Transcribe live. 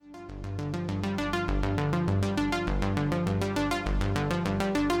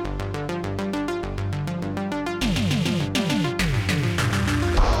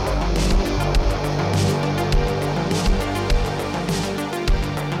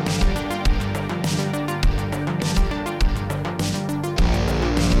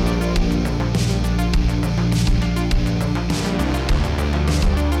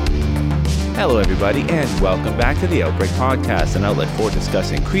Hello, everybody, and welcome back to the Outbreak Podcast, an outlet for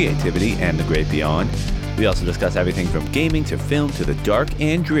discussing creativity and the great beyond. We also discuss everything from gaming to film to the dark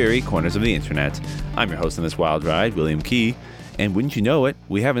and dreary corners of the internet. I'm your host on this wild ride, William Key, and wouldn't you know it,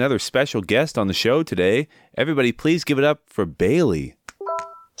 we have another special guest on the show today. Everybody, please give it up for Bailey.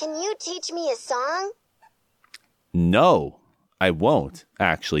 Can you teach me a song? No, I won't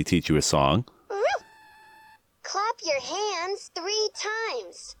actually teach you a song. Clap your hands 3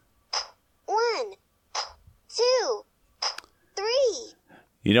 times. 1, 2, 3.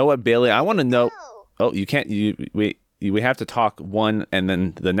 You know what, Bailey? I want to know. Go. Oh, you can't. We have to talk one, and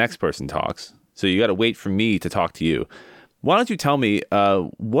then the next person talks. So you got to wait for me to talk to you. Why don't you tell me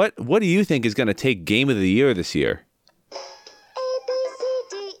what do you think is going to take Game of the Year this year? A, B, C,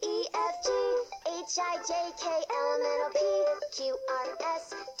 D, E, F, G, H, I, J, K, L, M, N, O, P, Q, R,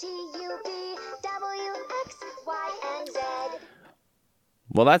 S, T, U, V, W, X, Y, and Z.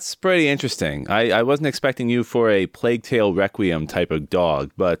 Well, that's pretty interesting. I wasn't expecting you for a Plague Tale Requiem type of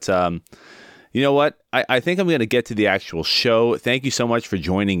dog, but you know what? I think I'm going to get to the actual show. Thank you so much for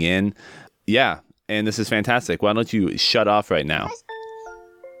joining in. Yeah, and this is fantastic. Why don't you shut off right now?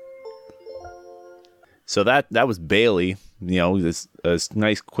 So that was Bailey. You know, this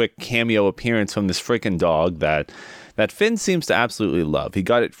nice quick cameo appearance from this freaking dog that Finn seems to absolutely love. He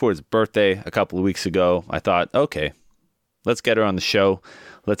got it for his birthday a couple of weeks ago. I thought, okay, let's get her on the show.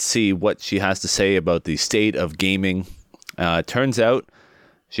 Let's see what she has to say about the state of gaming. Turns out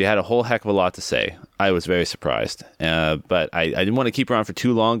she had a whole heck of a lot to say. I was very surprised. But I didn't want to keep her on for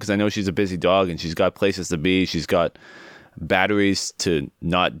too long because I know she's a busy dog and she's got places to be. She's got batteries to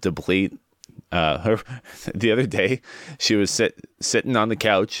not deplete. The other day, she was sitting on the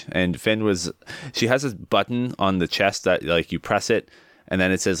couch and she has this button on the chest that like you press it and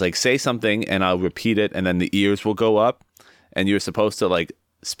then it says like say something and I'll repeat it and then the ears will go up and you're supposed to like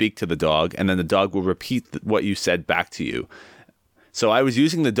speak to the dog and then the dog will repeat what you said back to you. So I was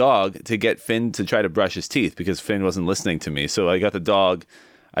using the dog to get Finn to try to brush his teeth because Finn wasn't listening to me. So I got the dog.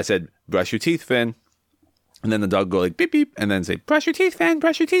 I said, brush your teeth, Finn. And then the dog would go like beep, beep, and then say, brush your teeth, Finn,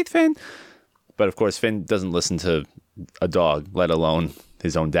 brush your teeth, Finn. But of course, Finn doesn't listen to a dog, let alone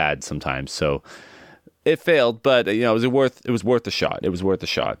his own dad sometimes. So it failed, but you know, it was worth a shot. It was worth a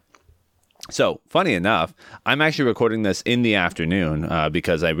shot. So, funny enough, I'm actually recording this in the afternoon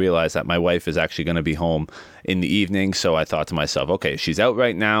because I realized that my wife is actually going to be home in the evening. So I thought to myself, okay, she's out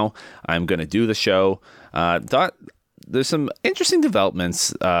right now. I'm going to do the show. Thought there's some interesting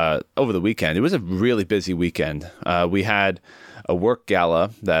developments over the weekend. It was a really busy weekend. We had a work gala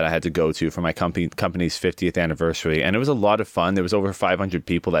that I had to go to for my company's 50th anniversary, and it was a lot of fun. There was over 500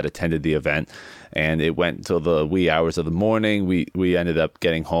 people that attended the event, and it went until the wee hours of the morning. We ended up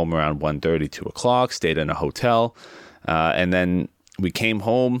getting home around 1:30, 2 o'clock, stayed in a hotel, and then we came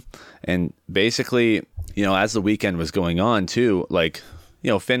home, and basically, you know, as the weekend was going on too, like, you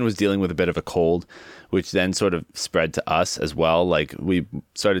know, Finn was dealing with a bit of a cold, which then sort of spread to us as well. Like we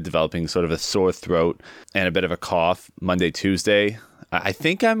started developing sort of a sore throat and a bit of a cough Monday, Tuesday. I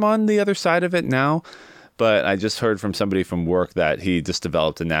think I'm on the other side of it now, but I just heard from somebody from work that he just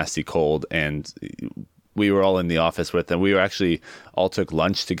developed a nasty cold and we were all in the office with him. We were actually all took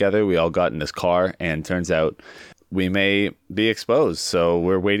lunch together. We all got in this car and turns out we may be exposed. So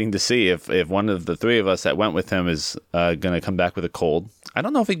we're waiting to see if one of the 3 of us that went with him is going to come back with a cold. I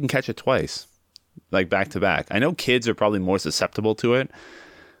don't know if he can catch it twice, like back to back. I know kids are probably more susceptible to it,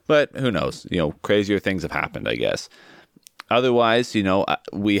 but who knows? You know, crazier things have happened, I guess. Otherwise, you know,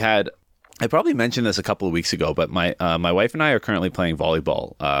 I probably mentioned this a couple of weeks ago, but my wife and I are currently playing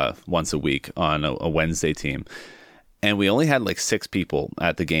volleyball once a week on a Wednesday team. And we only had like 6 people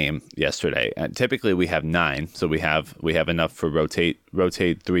at the game yesterday. And typically we have 9, so we have enough for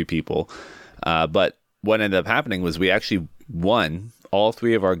rotate 3 people. But what ended up happening was we actually won all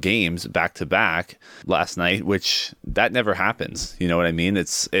 3 of our games back to back last night, which that never happens. You know what I mean?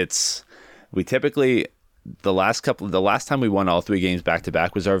 We typically the last time we won all 3 games back to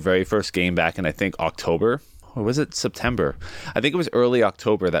back was our very first game back in I think October. Or was it September? I think it was early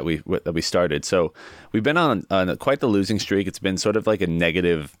October that we started. So we've been on quite the losing streak. It's been sort of like a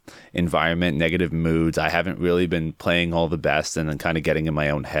negative environment, negative moods. I haven't really been playing all the best and then kind of getting in my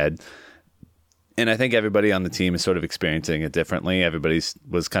own head. And I think everybody on the team is sort of experiencing it differently. Everybody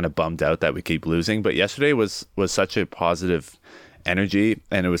was kind of bummed out that we keep losing. But yesterday was such a positive energy,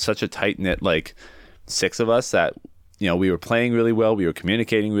 and it was such a tight-knit, like 6 of us that, you know, we were playing really well, we were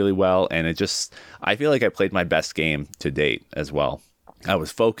communicating really well, and I feel like I played my best game to date as well. I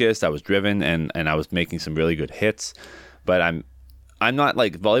was focused, I was driven, and I was making some really good hits. But I'm not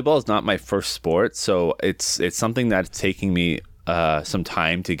like, volleyball is not my first sport, so it's something that's taking me some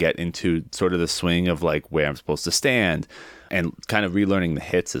time to get into sort of the swing of like where I'm supposed to stand and kind of relearning the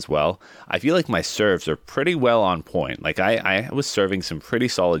hits as well. I feel like my serves are pretty well on point. Like I was serving some pretty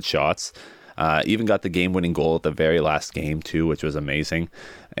solid shots. Even got the game-winning goal at the very last game too, which was amazing.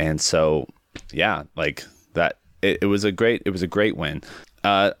 And so, yeah, like that, it was a great win.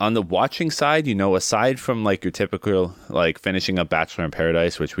 On the watching side, aside from like your typical like finishing up Bachelor in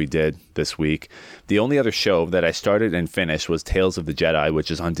Paradise, which we did this week, the only other show that I started and finished was Tales of the Jedi, which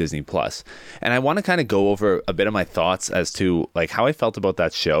is on Disney Plus. And I want to kind of go over a bit of my thoughts as to like how I felt about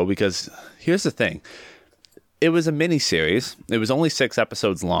that show, because here's the thing. It was a mini series. It was only 6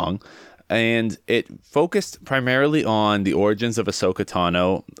 episodes long, and it focused primarily on the origins of Ahsoka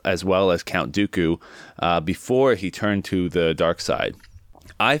Tano as well as Count Dooku before he turned to the dark side.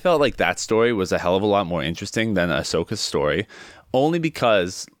 I felt like that story was a hell of a lot more interesting than Ahsoka's story, only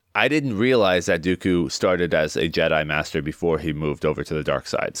because I didn't realize that Dooku started as a Jedi Master before he moved over to the dark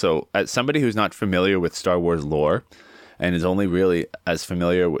side. So as somebody who's not familiar with Star Wars lore and is only really as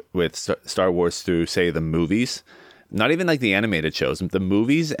familiar with Star Wars through, say, the movies, not even like the animated shows, the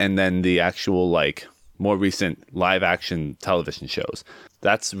movies and then the actual like more recent live action television shows,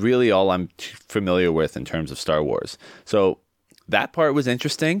 that's really all I'm familiar with in terms of Star Wars. So that part was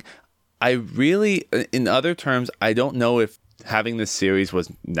interesting. I really, in other terms, I don't know if having this series was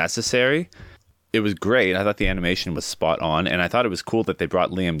necessary. It was great. I thought the animation was spot on, and I thought it was cool that they brought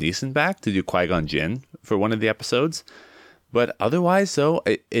Liam Neeson back to do Qui-Gon Jinn for one of the episodes. But otherwise, though,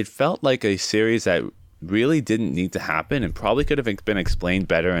 it felt like a series that really didn't need to happen and probably could have been explained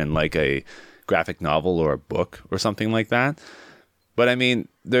better in like a graphic novel or a book or something like that. But I mean,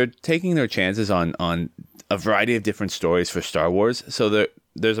 they're taking their chances on a variety of different stories for Star Wars. So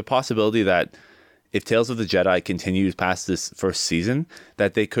there's a possibility that if Tales of the Jedi continues past this first season,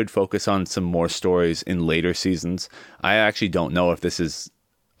 that they could focus on some more stories in later seasons. I actually don't know if this is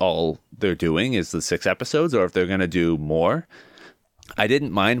all they're doing is the 6 episodes or if they're going to do more. I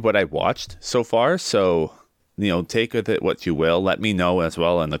didn't mind what I watched so far. So, take with it what you will. Let me know as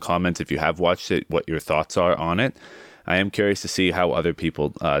well in the comments if you have watched it, what your thoughts are on it. I am curious to see how other people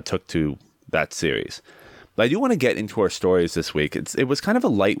took to that series. But I do want to get into our stories this week. It was kind of a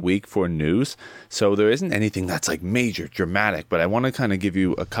light week for news, so there isn't anything that's like major, dramatic, but I want to kind of give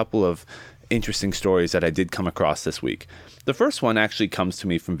you a couple of interesting stories that I did come across this week. The first one actually comes to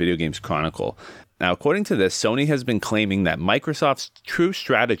me from Video Games Chronicle. Now, according to this, Sony has been claiming that Microsoft's true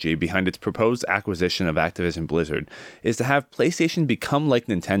strategy behind its proposed acquisition of Activision Blizzard is to have PlayStation become like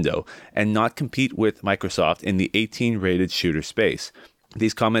Nintendo and not compete with Microsoft in the 18-rated shooter space.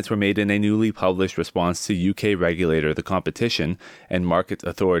 These comments were made in a newly published response to UK regulator, the Competition and Market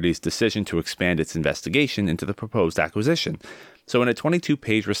Authority's decision to expand its investigation into the proposed acquisition. So in a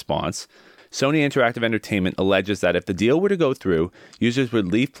 22-page response, Sony Interactive Entertainment alleges that if the deal were to go through, users would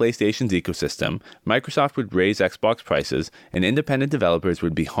leave PlayStation's ecosystem, Microsoft would raise Xbox prices, and independent developers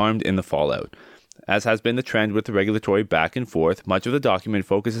would be harmed in the fallout. As has been the trend with the regulatory back and forth, much of the document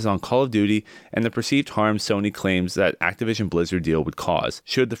focuses on Call of Duty and the perceived harm Sony claims that Activision Blizzard deal would cause,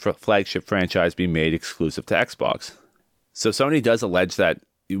 should the flagship franchise be made exclusive to Xbox. So Sony does allege that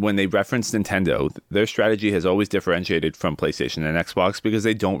when they reference Nintendo, their strategy has always differentiated from PlayStation and Xbox because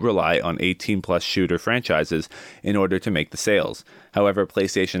they don't rely on 18-plus shooter franchises in order to make the sales. However,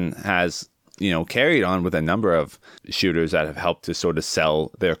 PlayStation has carried on with a number of shooters that have helped to sort of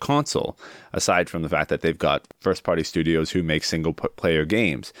sell their console, aside from the fact that they've got first-party studios who make single-player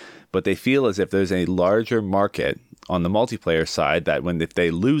games. But they feel as if there's a larger market on the multiplayer side that if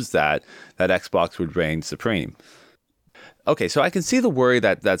they lose that Xbox would reign supreme. Okay, so I can see the worry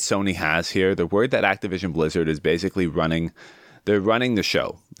that Sony has here. They're worried that Activision Blizzard is basically running the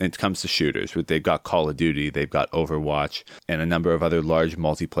show when it comes to shooters. They've got Call of Duty, they've got Overwatch, and a number of other large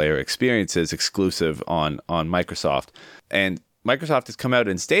multiplayer experiences exclusive on Microsoft. And Microsoft has come out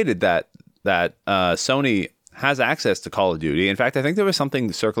and stated that Sony has access to Call of Duty. In fact, I think there was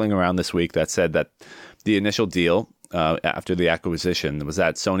something circling around this week that said that the initial deal after the acquisition was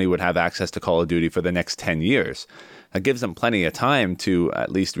that Sony would have access to Call of Duty for the next 10 years. That gives them plenty of time to at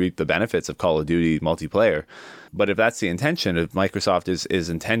least reap the benefits of Call of Duty multiplayer. But if that's the intention, if Microsoft is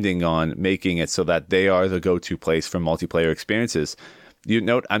intending on making it so that they are the go-to place for multiplayer experiences,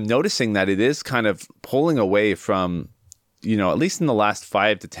 I'm noticing that it is kind of pulling away from, at least in the last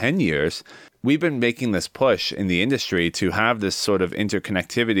 5 to 10 years, we've been making this push in the industry to have this sort of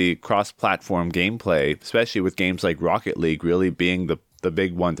interconnectivity, cross-platform gameplay, especially with games like Rocket League really being the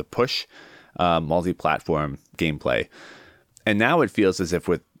big one to push multi-platform gameplay. And now it feels as if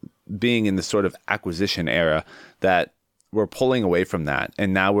with being in the sort of acquisition era that we're pulling away from that,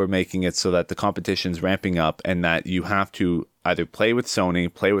 and now we're making it so that the competition's ramping up and that you have to either play with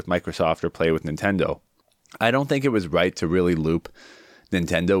Sony, play with Microsoft, or play with Nintendo. I don't think it was right to really loop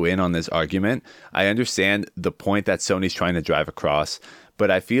Nintendo in on this argument. I understand the point that Sony's trying to drive across,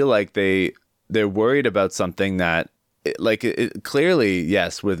 but I feel like they're worried about something that, clearly,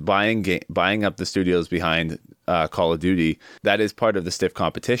 yes, with buying up the studios behind Call of Duty, that is part of the stiff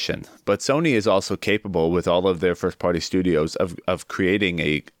competition. But Sony is also capable, with all of their first-party studios, of creating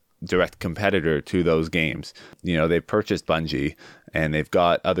a direct competitor to those games. You know, they've purchased Bungie, and they've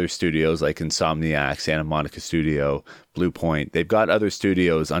got other studios like Insomniac, Santa Monica Studio, Blue Point. They've got other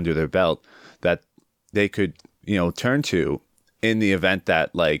studios under their belt that they could, turn to in the event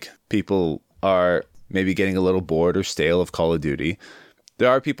that, people are maybe getting a little bored or stale of Call of Duty. There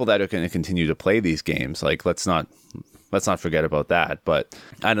are people that are going to continue to play these games. Let's not forget about that. But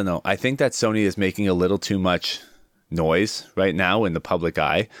I don't know. I think that Sony is making a little too much noise right now in the public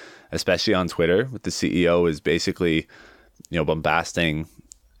eye, especially on Twitter, with the CEO is basically, bombasting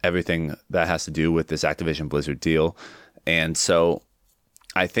everything that has to do with this Activision Blizzard deal. And so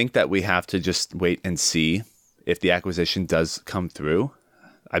I think that we have to just wait and see if the acquisition does come through.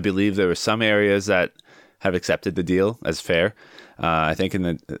 I believe there are some areas that have accepted the deal as fair. I think in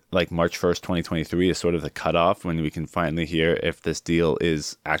the March 1st, 2023 is sort of the cutoff when we can finally hear if this deal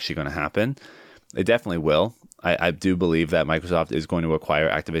is actually going to happen. It definitely will. I do believe that Microsoft is going to acquire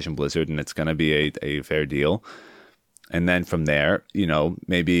Activision Blizzard, and it's going to be a fair deal. And then from there,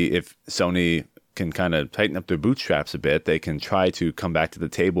 maybe if Sony can kind of tighten up their bootstraps a bit, they can try to come back to the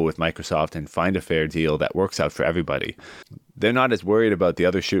table with Microsoft and find a fair deal that works out for everybody. They're not as worried about the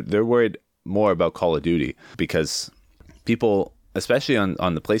other shoot. They're worried more about Call of Duty because people, especially on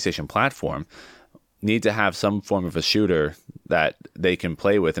the PlayStation platform, need to have some form of a shooter that they can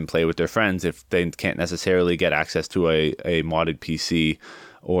play with and play with their friends if they can't necessarily get access to a modded PC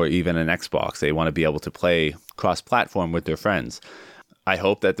or even an Xbox. They want to be able to play cross-platform with their friends. I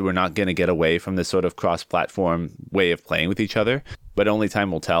hope that we're not going to get away from this sort of cross-platform way of playing with each other, but only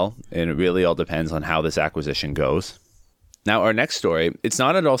time will tell, and it really all depends on how this acquisition goes. Now, our next story, it's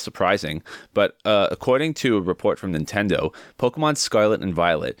not at all surprising, but according to a report from Nintendo, Pokemon Scarlet and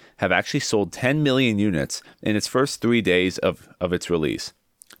Violet have actually sold 10 million units in its first 3 days of its release.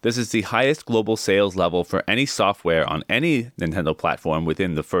 This is the highest global sales level for any software on any Nintendo platform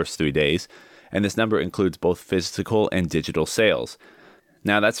within the first 3 days, and this number includes both physical and digital sales.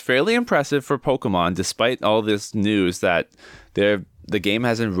 Now, that's fairly impressive for Pokemon, despite all this news that the game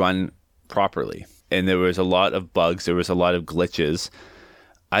hasn't run properly. And there was a lot of bugs. There was a lot of glitches.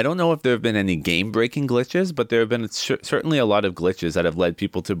 I don't know if there have been any game-breaking glitches, but there have been certainly a lot of glitches that have led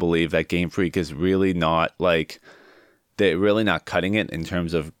people to believe that Game Freak is really not they're really not cutting it in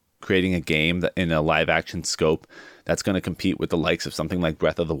terms of creating a game that in a live-action scope that's going to compete with the likes of something like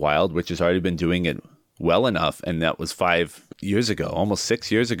Breath of the Wild, which has already been doing it well enough, and that was 5 years ago, almost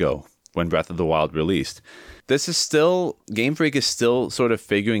 6 years ago, when Breath of the Wild released. Game Freak is still sort of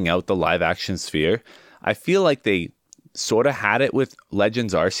figuring out the live action sphere. I feel like they sort of had it with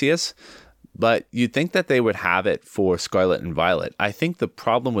Legends Arceus, but you'd think that they would have it for Scarlet and Violet. I think the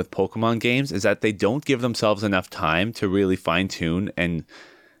problem with Pokemon games is that they don't give themselves enough time to really fine tune and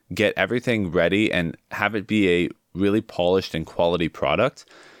get everything ready and have it be a really polished and quality product.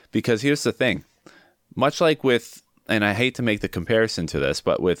 Because here's the thing, much like with, and I hate to make the comparison to this,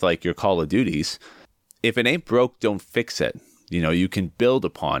 but with your Call of Duties, if it ain't broke, don't fix it. You can build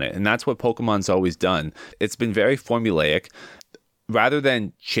upon it. And that's what Pokemon's always done. It's been very formulaic. Rather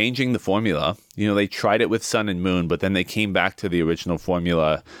than changing the formula, they tried it with Sun and Moon, but then they came back to the original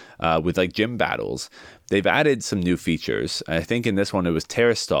formula with gym battles. They've added some new features. I think in this one it was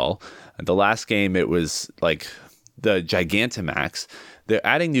Terrastall. The last game it was the Gigantamax. They're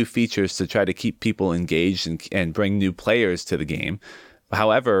adding new features to try to keep people engaged and bring new players to the game.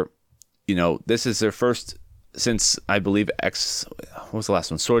 However, this is their first since, I believe, what was the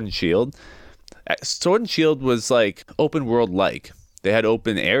last one? Sword and Shield. Sword and Shield was open world-like. They had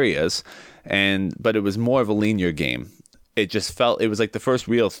open areas, but it was more of a linear game. It just felt, it was the first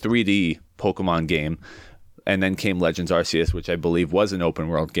real 3D Pokemon game. And then came Legends Arceus, which I believe was an open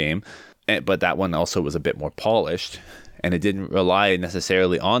world game. But that one also was a bit more polished, and it didn't rely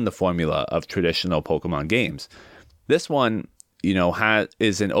necessarily on the formula of traditional Pokemon games. This one,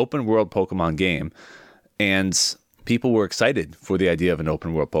 is an open world Pokemon game, and people were excited for the idea of an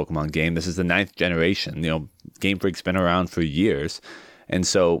open world Pokemon game. This is the 9th generation. Game Freak's been around for years, and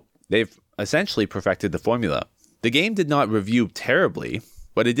so they've essentially perfected the formula. The game did not review terribly,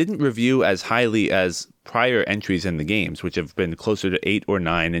 but it didn't review as highly as prior entries in the games, which have been closer to 8 or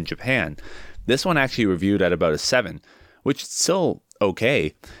 9 in Japan. This one actually reviewed at about a 7, which is still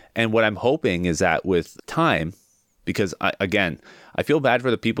okay. And what I'm hoping is that with time, because I feel bad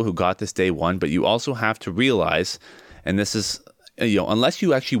for the people who got this day one, but you also have to realize, and this is, unless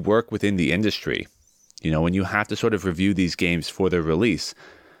you actually work within the industry, when you have to sort of review these games for their release,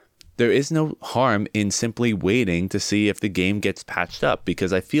 there is no harm in simply waiting to see if the game gets patched up,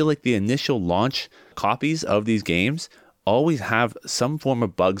 because I feel like the initial launch copies of these games always have some form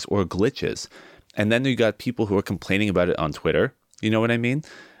of bugs or glitches. And then you got people who are complaining about it on Twitter. You know what I mean?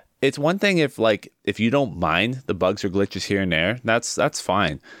 It's one thing if you don't mind the bugs or glitches here and there, that's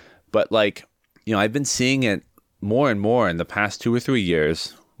fine. But I've been seeing it more and more in the past 2 or 3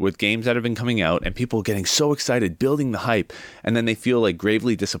 years with games that have been coming out, and people getting so excited, building the hype, and then they feel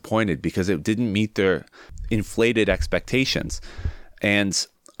gravely disappointed because it didn't meet their inflated expectations. And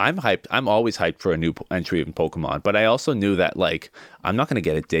I'm hyped. I'm always hyped for a new entry in Pokemon, but I also knew that I'm not going to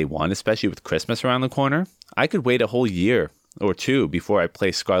get it day one, especially with Christmas around the corner. I could wait a whole year or two before I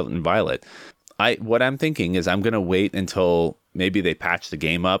play Scarlet and Violet. What I'm thinking is I'm going to wait until maybe they patch the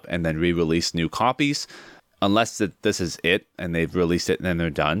game up and then re-release new copies, unless this is it and they've released it and then they're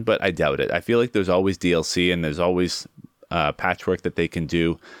done. But I doubt it. I feel like there's always DLC and there's always patchwork that they can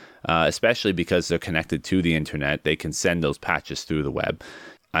do, especially because they're connected to the internet. They can send those patches through the web.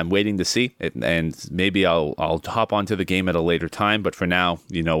 I'm waiting to see it, and maybe I'll hop onto the game at a later time. But for now,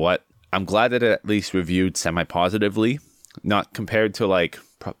 you know what? I'm glad that it at least reviewed semi-positively, not compared to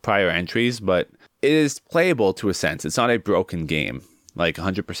prior entries, but it is playable to a sense. It's not a broken game,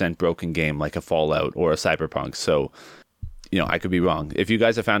 100% broken game like a Fallout or a Cyberpunk. So, I could be wrong. If you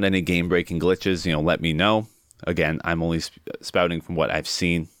guys have found any game-breaking glitches, let me know. Again, I'm only spouting from what I've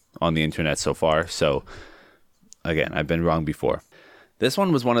seen on the internet so far. So, again, I've been wrong before. This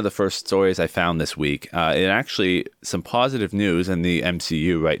one was one of the first stories I found this week. It actually some positive news in the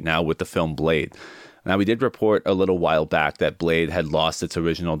MCU right now with the film Blade. Now, we did report a little while back that Blade had lost its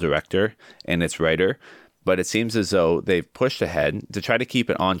original director and its writer, but it seems as though they've pushed ahead to try to keep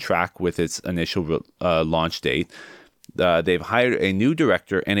it on track with its initial launch date. They've hired a new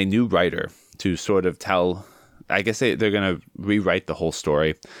director and a new writer to sort of tell, I guess they're going to rewrite the whole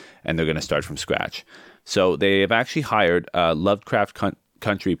story, and they're going to start from scratch. So they have actually hired Lovecraft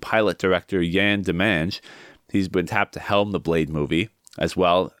Country pilot director Yann Demange. He's been tapped to helm the Blade movie. As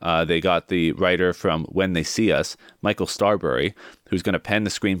well, they got the writer from When They See Us, Michael Starbury, who's going to pen the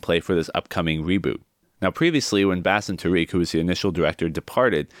screenplay for this upcoming reboot. Now, previously, when Bassem Tariq, who was the initial director,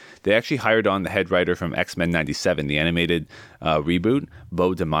 departed, they actually hired on the head writer from X-Men 97, the animated reboot,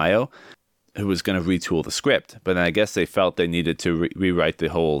 Beau DeMaio, who was going to retool the script. But then I guess they felt they needed to rewrite the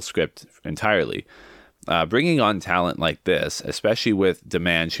whole script entirely. Bringing on talent like this, especially with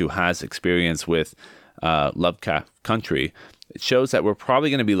Demange, who has experience with Lovecraft Country, it shows that we're probably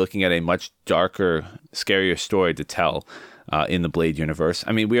going to be looking at a much darker, scarier story to tell in the Blade universe.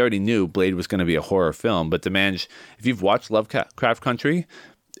 I mean, we already knew Blade was going to be a horror film, but Demange, if you've watched Lovecraft Country,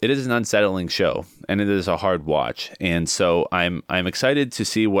 it is an unsettling show, and it is a hard watch. And so I'm excited to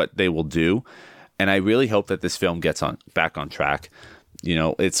see what they will do, and I really hope that this film gets back on track.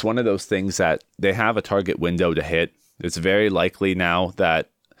 It's one of those things that they have a target window to hit. It's very likely now that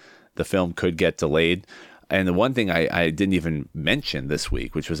the film could get delayed. And the one thing I didn't even mention this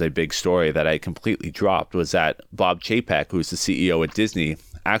week, which was a big story that I completely dropped, was that Bob Chapek, who's the CEO at Disney,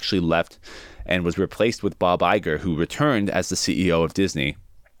 actually left and was replaced with Bob Iger, who returned as the CEO of Disney.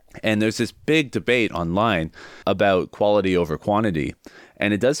 And there's this big debate online about quality over quantity.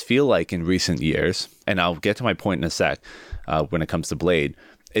 And it does feel like in recent years, and I'll get to my point in a sec, when it comes to Blade,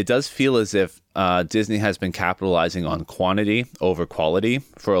 it does feel as if Disney has been capitalizing on quantity over quality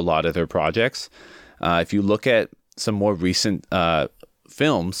for a lot of their projects. If you look at some more recent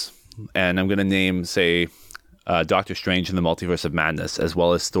films, and I'm going to name, say, Doctor Strange in the Multiverse of Madness, as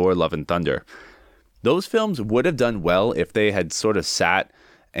well as Thor: Love and Thunder, those films would have done well if they had sort of sat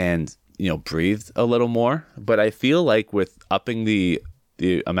and breathed a little more. But I feel like with upping the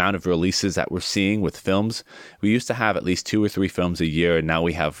amount of releases that we're seeing with films, we used to have at least 2 or 3 films a year, and now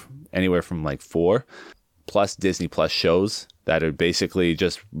we have anywhere from 4 plus Disney Plus shows that are basically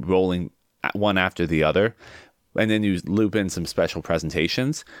just rolling one after the other, and then you loop in some special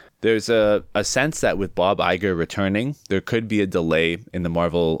presentations. There's a sense that with Bob Iger returning, there could be a delay in the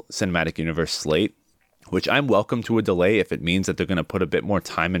Marvel Cinematic Universe slate, which I'm welcome to a delay if it means that they're going to put a bit more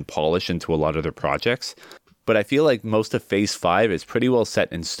time and polish into a lot of their projects. But I feel like most of Phase 5 is pretty well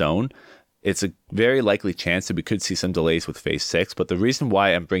set in stone. It's a very likely chance that we could see some delays with Phase 6. But the reason why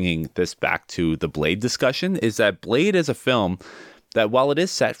I'm bringing this back to the Blade discussion is that Blade is a film that, while it is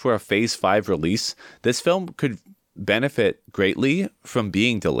set for a Phase 5 release, this film could benefit greatly from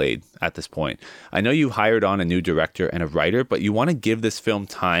being delayed at this point. I know you hired on a new director and a writer, but you want to give this film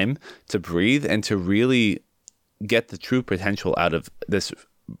time to breathe and to really get the true potential out of this.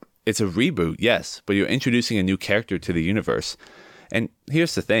 It's a reboot, yes, but you're introducing a new character to the universe. And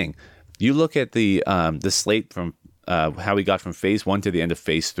here's the thing. You look at the slate from how we got from phase 1 to the end of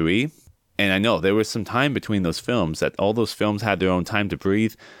phase 3, and I know there was some time between those films, that all those films had their own time to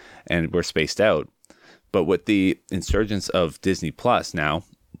breathe and were spaced out. But with the insurgence of Disney Plus now,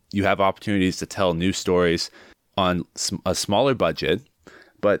 you have opportunities to tell new stories on a smaller budget,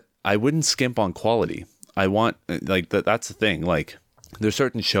 but I wouldn't skimp on quality. I want, like, that's the thing. Like, there's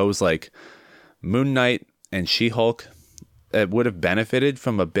certain shows like Moon Knight and She-Hulk that would have benefited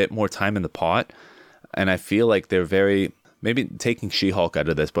from a bit more time in the pot. And I feel like they're very, maybe taking She-Hulk out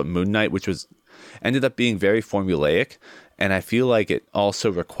of this, but Moon Knight, which ended up being very formulaic. And I feel like it also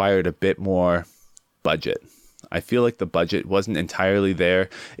required a bit more budget. I feel like the budget wasn't entirely there.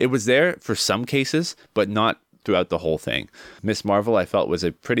 It was there for some cases, but not throughout the whole thing. Miss Marvel, I felt, was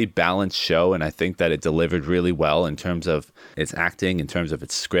a pretty balanced show, and I think that it delivered really well in terms of its acting, in terms of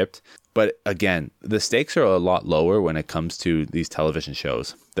its script. But again, the stakes are a lot lower when it comes to these television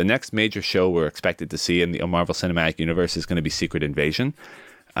shows. The next major show we're expected to see in the Marvel Cinematic Universe is going to be Secret Invasion.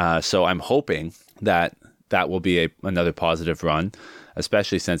 So I'm hoping that will be another positive run,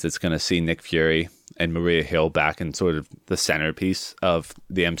 especially since it's going to see Nick Fury and Maria Hill back in sort of the centerpiece of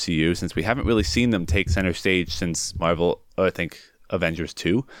the MCU, since we haven't really seen them take center stage since Marvel, or I think Avengers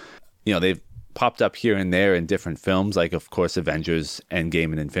 2. You know, they've popped up here and there in different films, like, of course, Avengers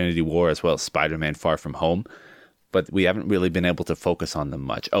Endgame and Infinity War, as well as Spider-Man Far From Home. But we haven't really been able to focus on them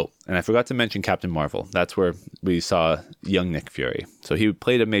much. Oh, and I forgot to mention Captain Marvel. That's where we saw young Nick Fury. So he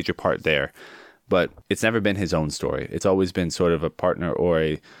played a major part there. But it's never been his own story. It's always been sort of a partner or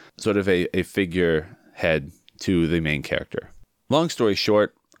a sort of a figurehead to the main character. Long story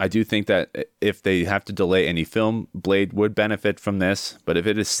short, I do think that if they have to delay any film, Blade would benefit from this. But if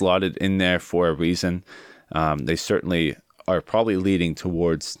it is slotted in there for a reason, they certainly are probably leading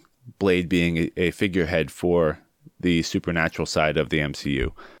towards Blade being a figurehead for the supernatural side of the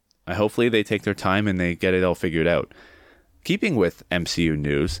MCU. Hopefully they take their time and they get it all figured out. Keeping with MCU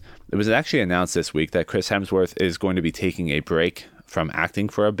news, it was actually announced this week that Chris Hemsworth is going to be taking a break from acting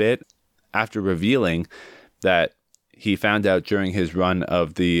for a bit after revealing that he found out during his run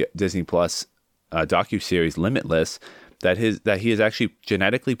of the Disney Plus docuseries Limitless that he is actually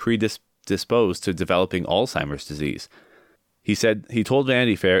genetically predisposed to developing Alzheimer's disease. He said, he told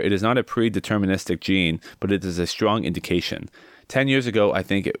Vanity Fair, "It is not a predeterministic gene, but it is a strong indication. 10 years ago, I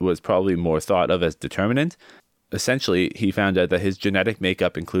think it was probably more thought of as determinant." Essentially, he found out that his genetic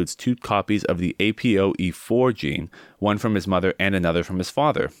makeup includes 2 copies of the APOE4 gene, one from his mother and another from his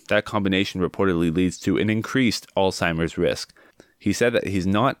father. That combination reportedly leads to an increased Alzheimer's risk. He said that he's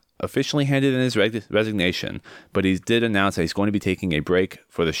not officially handed in his resignation, but he did announce that he's going to be taking a break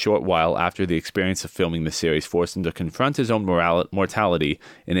for the short while after the experience of filming the series forced him to confront his own mortality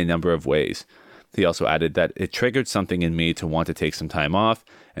in a number of ways. He also added that it triggered something in me to want to take some time off,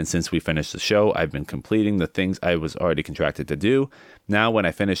 and since we finished the show, I've been completing the things I was already contracted to do. Now, when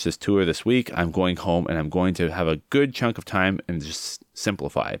I finish this tour this week, I'm going home and I'm going to have a good chunk of time and just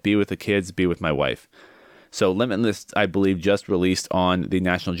simplify. Be with the kids, be with my wife. So Limitless, I believe, just released on the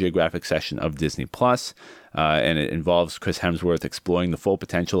National Geographic session of Disney Plus, and it involves Chris Hemsworth exploring the full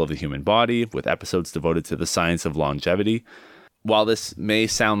potential of the human body with episodes devoted to the science of longevity. While this may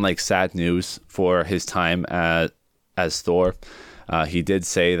sound like sad news for his time as Thor, he did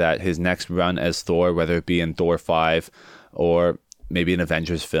say that his next run as Thor, whether it be in Thor 5 or maybe an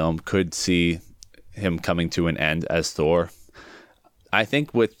Avengers film, could see him coming to an end as Thor. I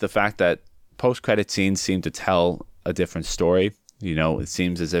think with the fact that post-credit scenes seem to tell a different story, you know, it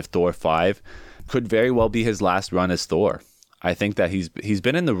seems as if Thor 5 could very well be his last run as Thor. I think that he's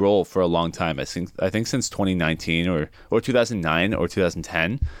been in the role for a long time. I think since 2019 or 2009 or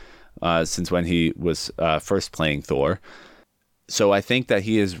 2010, since when he was first playing Thor. So I think that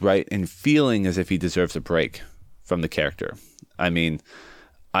he is right in feeling as if he deserves a break from the character. I mean,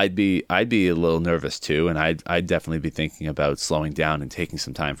 I'd be a little nervous too, and I'd definitely be thinking about slowing down and taking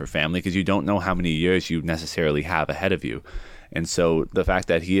some time for family, because you don't know how many years you necessarily have ahead of you. And so the fact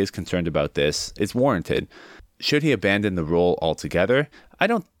that he is concerned about this is warranted. Should he abandon the role altogether? I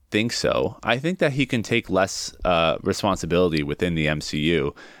don't think so. I think that he can take less responsibility within the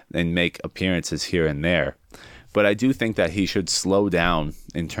MCU and make appearances here and there. But I do think that he should slow down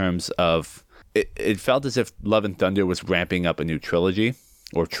in terms of... It felt as if Love and Thunder was ramping up a new trilogy,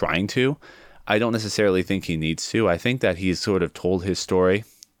 or trying to. I don't necessarily think he needs to. I think that he's sort of told his story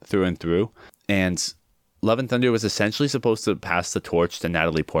through and through. And Love and Thunder was essentially supposed to pass the torch to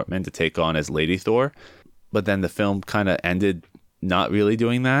Natalie Portman to take on as Lady Thor, but then the film kind of ended not really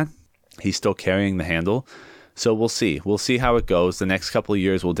doing that. He's still carrying the handle. So we'll see. We'll see how it goes. The next couple of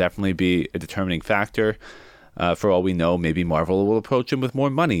years will definitely be a determining factor. For all we know, maybe Marvel will approach him with more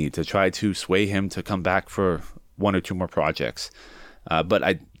money to try to sway him to come back for one or two more projects. But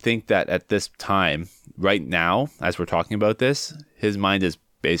I think that at this time, right now, as we're talking about this, his mind is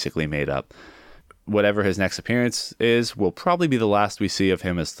basically made up. Whatever his next appearance is will probably be the last we see of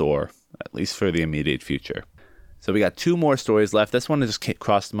him as Thor, at least for the immediate future. So we got two more stories left. This one just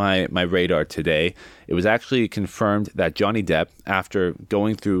crossed my radar today. It was actually confirmed that Johnny Depp, after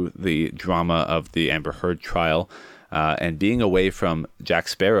going through the drama of the Amber Heard trial and being away from Jack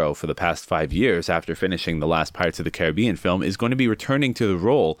Sparrow for the past 5 years after finishing the last Pirates of the Caribbean film, is going to be returning to the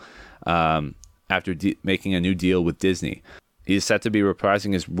role after making a new deal with Disney. He is set to be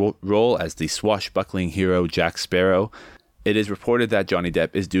reprising his role as the swashbuckling hero Jack Sparrow. It is reported that Johnny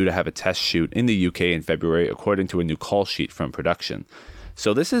Depp is due to have a test shoot in the UK in February, according to a new call sheet from production.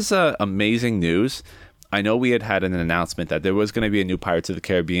 So this is amazing news. I know we had an announcement that there was going to be a new Pirates of the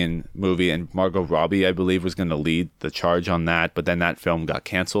Caribbean movie, and Margot Robbie, I believe, was going to lead the charge on that, but then that film got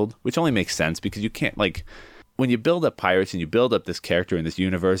canceled, which only makes sense because you can't, when you build up pirates and you build up this character in this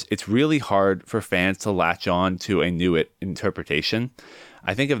universe, it's really hard for fans to latch on to a new interpretation.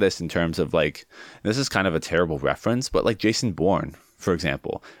 I think of this in terms of this is kind of a terrible reference, but Jason Bourne, for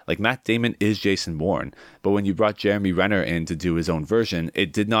example. Matt Damon is Jason Bourne, but when you brought Jeremy Renner in to do his own version,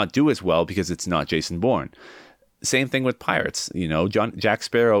 it did not do as well because it's not Jason Bourne. Same thing with pirates. Jack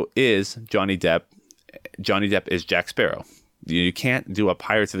Sparrow is Johnny Depp. Johnny Depp is Jack Sparrow. You can't do a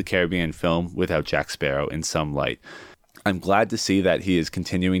Pirates of the Caribbean film without Jack Sparrow in some light. I'm glad to see that he is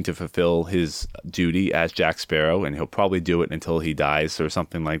continuing to fulfill his duty as Jack Sparrow, and he'll probably do it until he dies or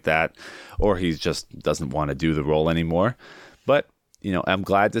something like that, or he just doesn't want to do the role anymore. But, I'm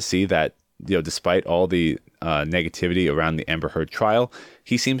glad to see that, despite all the negativity around the Amber Heard trial,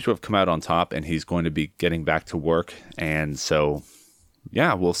 he seems to have come out on top, and he's going to be getting back to work. And so,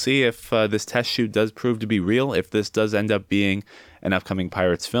 yeah, we'll see if this test shoot does prove to be real, if this does end up being an upcoming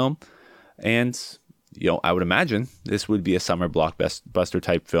Pirates film. And I would imagine this would be a summer blockbuster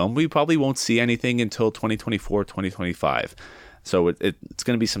type film. We probably won't see anything until 2024, 2025. So it's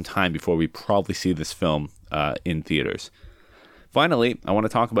going to be some time before we probably see this film in theaters. Finally, I want to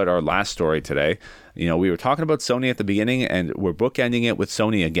talk about our last story today. We were talking about Sony at the beginning, and we're bookending it with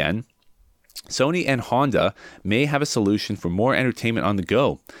Sony again. Sony and Honda may have a solution for more entertainment on the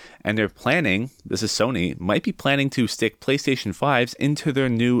go, and they're planning, this is Sony, might be planning to stick PlayStation 5s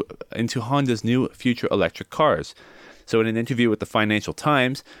into Honda's new future electric cars. So in an interview with the Financial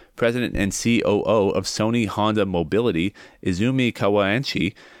Times, President and COO of Sony Honda Mobility, Izumi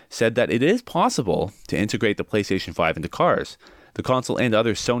Kawaanchi, said that it is possible to integrate the PlayStation 5 into cars. The console and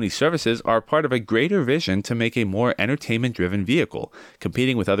other Sony services are part of a greater vision to make a more entertainment-driven vehicle,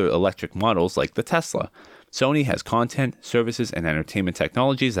 competing with other electric models like the Tesla. Sony has content, services, and entertainment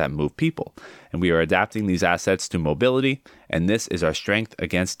technologies that move people, and we are adapting these assets to mobility, and this is our strength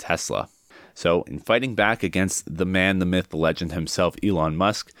against Tesla. So, in fighting back against the man, the myth, the legend himself, Elon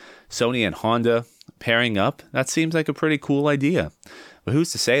Musk, Sony and Honda pairing up, that seems like a pretty cool idea. But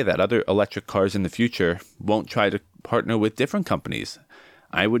who's to say that other electric cars in the future won't try to partner with different companies?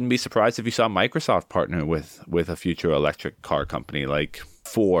 I wouldn't be surprised if you saw Microsoft partner with a future electric car company like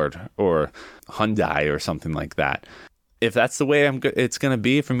Ford or Hyundai or something like that. If that's the way it's going to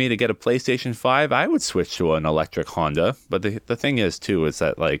be for me to get a PlayStation 5, I would switch to an electric Honda. But the thing is, too, is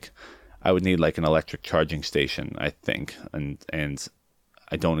that I would need an electric charging station, I think. And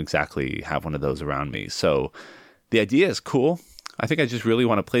I don't exactly have one of those around me. So the idea is cool. I think I just really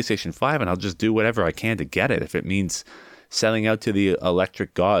want a PlayStation 5, and I'll just do whatever I can to get it. If it means selling out to the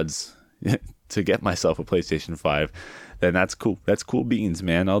electric gods to get myself a PlayStation 5, then that's cool. That's cool beans,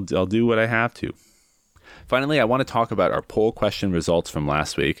 man. I'll do what I have to. Finally, I want to talk about our poll question results from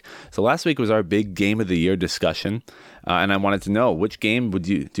last week. So last week was our big Game of the Year discussion, and I wanted to know which game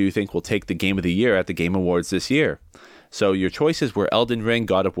do you think will take the Game of the Year at the Game Awards this year? So your choices were Elden Ring,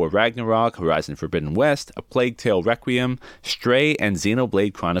 God of War Ragnarok, Horizon Forbidden West, A Plague Tale Requiem, Stray, and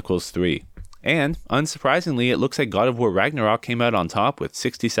Xenoblade Chronicles 3. And, unsurprisingly, it looks like God of War Ragnarok came out on top with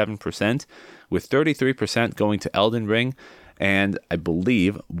 67%, with 33% going to Elden Ring, and I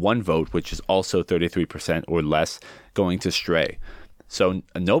believe one vote, which is also 33% or less, going to Stray. So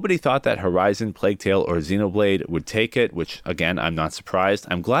nobody thought that Horizon, Plague Tale, or Xenoblade would take it, which, again, I'm not surprised.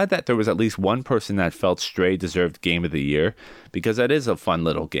 I'm glad that there was at least one person that felt Stray deserved Game of the Year, because that is a fun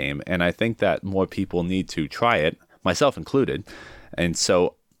little game, and I think that more people need to try it, myself included. And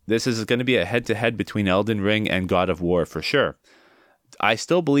so this is going to be a head-to-head between Elden Ring and God of War for sure. I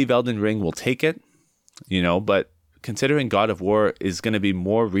still believe Elden Ring will take it, but considering God of War is going to be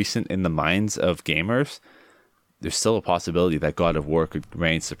more recent in the minds of gamers, there's still a possibility that God of War could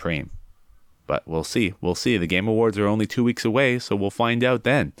reign supreme. But we'll see. We'll see. The Game Awards are only 2 weeks away, so we'll find out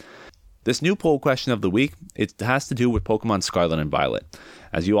then. This new poll question of the week, it has to do with Pokemon Scarlet and Violet.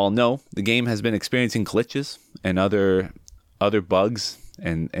 As you all know, the game has been experiencing glitches and other bugs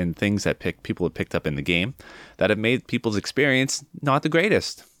and things that people have picked up in the game that have made people's experience not the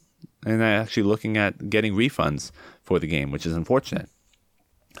greatest. And they're actually looking at getting refunds for the game, which is unfortunate.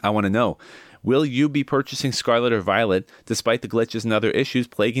 I want to know, will you be purchasing Scarlet or Violet despite the glitches and other issues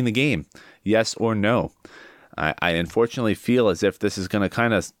plaguing the game? Yes or no? I unfortunately feel as if this is going to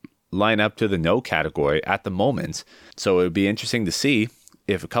kind of line up to the no category at the moment. So it would be interesting to see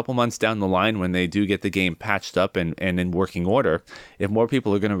if a couple months down the line, when they do get the game patched up and in working order, if more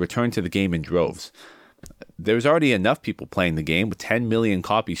people are going to return to the game in droves. There's already enough people playing the game with 10 million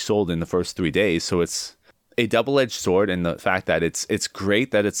copies sold in the first 3 days. So it's a double-edged sword in the fact that it's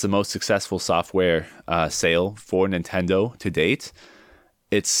great that it's the most successful software sale for Nintendo to date.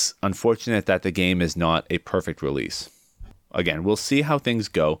 It's unfortunate that the game is not a perfect release. Again, we'll see how things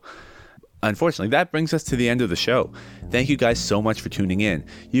go. Unfortunately, that brings us to the end of the show. Thank you guys so much for tuning in.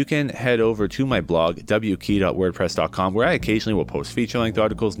 You can head over to my blog, wkey.wordpress.com, where I occasionally will post feature-length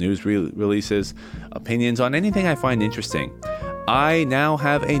articles, news releases, opinions on anything I find interesting. I now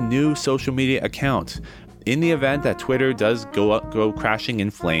have a new social media account. In the event that Twitter does go crashing in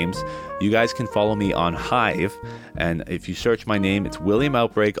flames, you guys can follow me on Hive. And if you search my name, it's William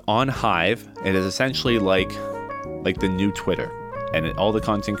Outbreak on Hive. It is essentially like the new Twitter. And all the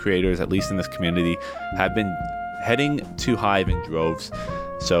content creators, at least in this community, have been heading to Hive in droves.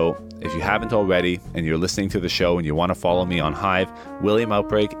 So if you haven't already and you're listening to the show and you want to follow me on Hive, William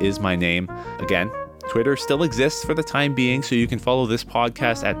Outbreak is my name. Again, Twitter still exists for the time being, so you can follow this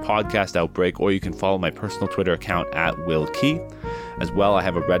podcast at Podcast Outbreak, or you can follow my personal Twitter account at Will Key. As well, I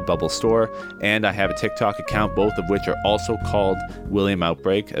have a Redbubble store and I have a TikTok account, both of which are also called William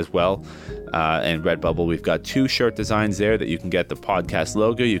Outbreak as well. And Redbubble, we've got 2 shirt designs there that you can get the podcast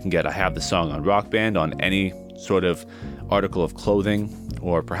logo. You can get I Have the Song on Rock Band on any sort of article of clothing,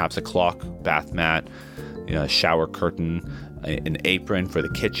 or perhaps a clock, bath mat, a shower curtain, an apron for the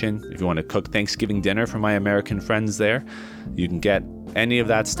kitchen. If you want to cook Thanksgiving dinner for my American friends there, you can get any of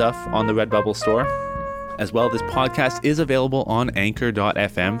that stuff on the Redbubble store. As well, this podcast is available on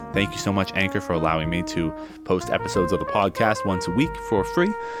Anchor.fm. Thank you so much, Anchor, for allowing me to post episodes of the podcast once a week for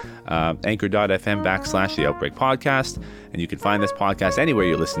free. Anchor.fm/The Outbreak Podcast. And you can find this podcast anywhere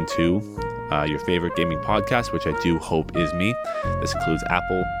you listen to your favorite gaming podcast, which I do hope is me. This includes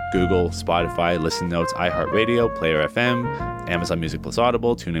Apple, Google, Spotify, Listen Notes, iHeartRadio, Player FM, Amazon Music Plus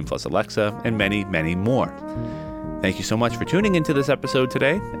Audible, TuneIn Plus Alexa, and many, many more. Thank you so much for tuning into this episode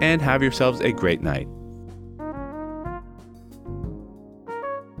today, and have yourselves a great night.